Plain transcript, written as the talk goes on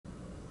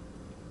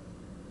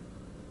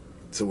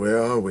So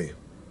where are we?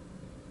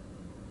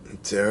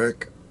 It's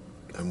Eric.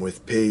 I'm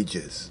with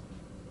Pages.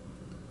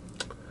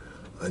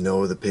 I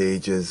know the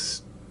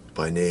Pages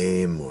by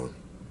name or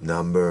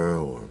number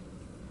or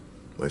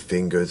my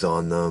fingers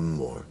on them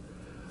or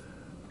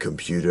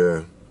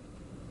computer.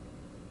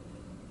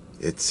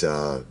 It's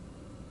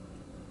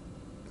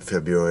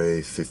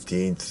February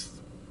 15th,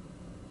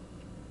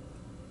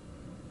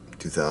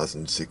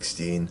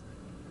 2016.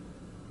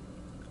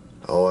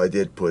 Oh, I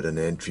did put an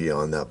entry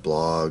on that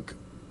blog,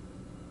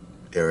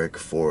 Eric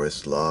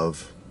Forest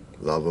Love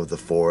of the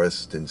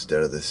forest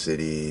instead of the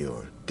city,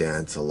 or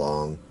dance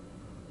along.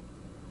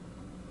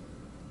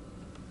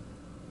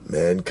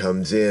 Man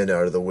comes in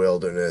out of the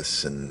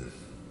wilderness and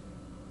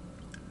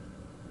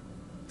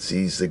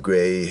sees the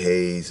gray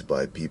haze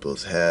by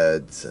people's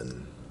heads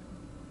and,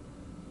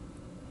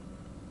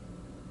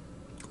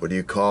 what do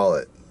you call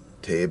it?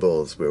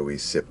 Tables where we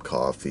sip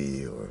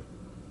coffee, or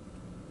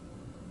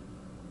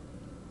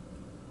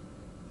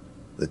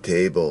the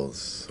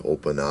tables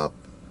open up,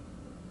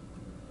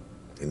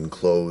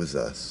 enclose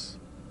us,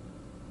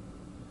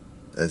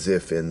 as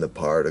if in the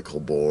particle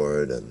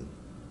board, and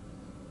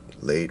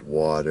late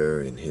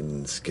water in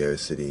hidden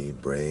scarcity,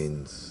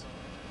 brains,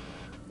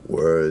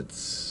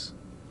 words,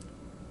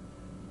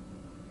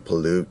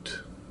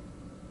 pollute,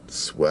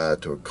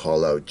 sweat or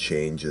call out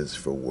changes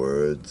for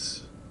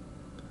words,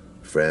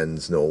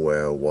 friends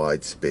nowhere,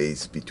 wide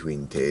space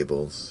between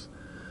tables,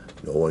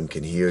 no one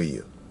can hear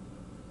you,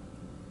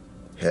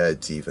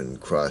 heads even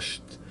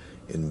crushed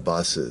in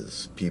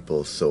buses,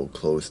 people so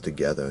close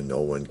together no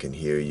one can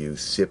hear you,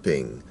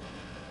 sipping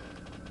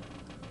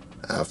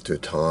after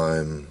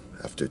time,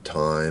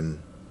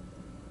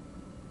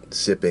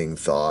 sipping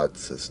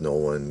thoughts as no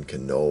one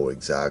can know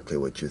exactly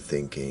what you're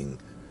thinking,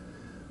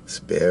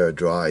 spare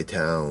dry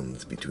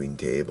towns between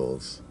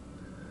tables.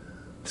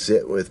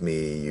 Sit with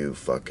me, you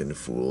fucking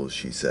fool,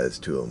 she says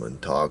to him,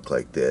 and talk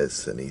like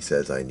this, and he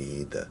says, I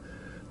need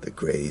the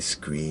gray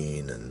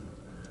screen and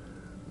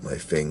my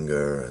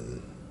finger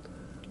and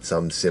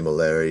some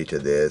similarity to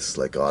this,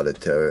 like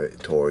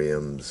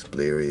auditoriums,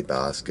 bleary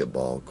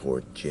basketball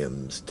court,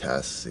 gyms,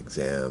 tests,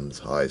 exams,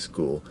 high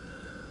school,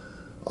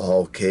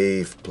 all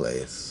cave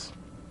place,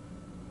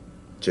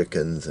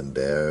 chickens and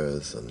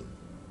bears, and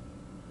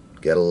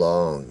get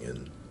along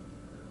in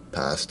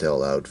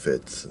pastel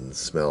outfits and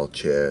smell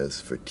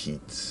chairs for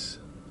teats,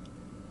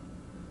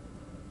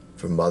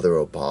 for mother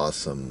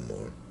opossum,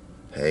 or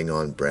hang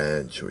on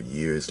branch, or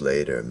years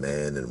later,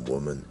 man and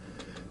woman,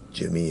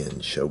 Jimmy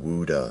and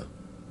Shawuda,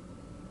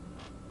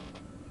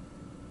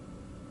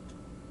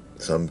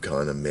 some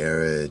kind of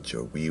marriage,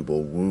 or we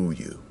will woo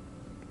you.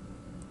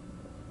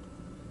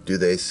 Do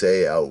they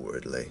say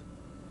outwardly?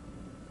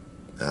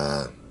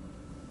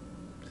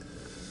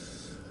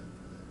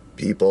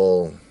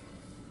 People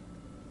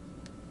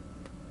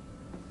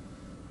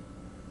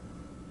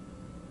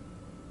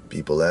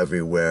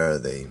everywhere,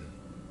 they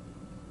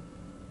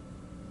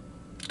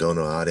don't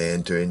know how to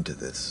enter into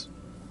this.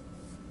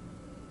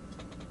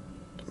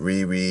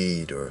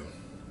 Reread or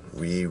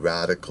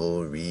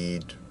re-radical,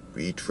 read,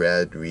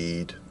 retread,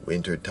 read,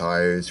 winter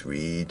tires,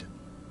 read,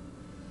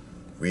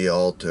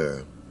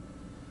 realter,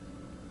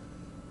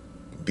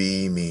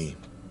 be me,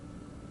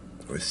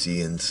 or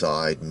see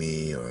inside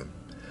me, or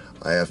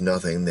I have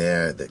nothing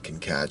there that can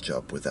catch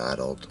up with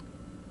adult.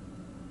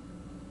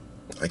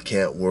 I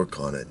can't work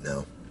on it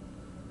now.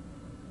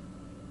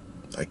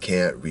 I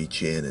can't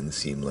reach in and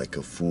seem like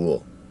a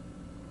fool.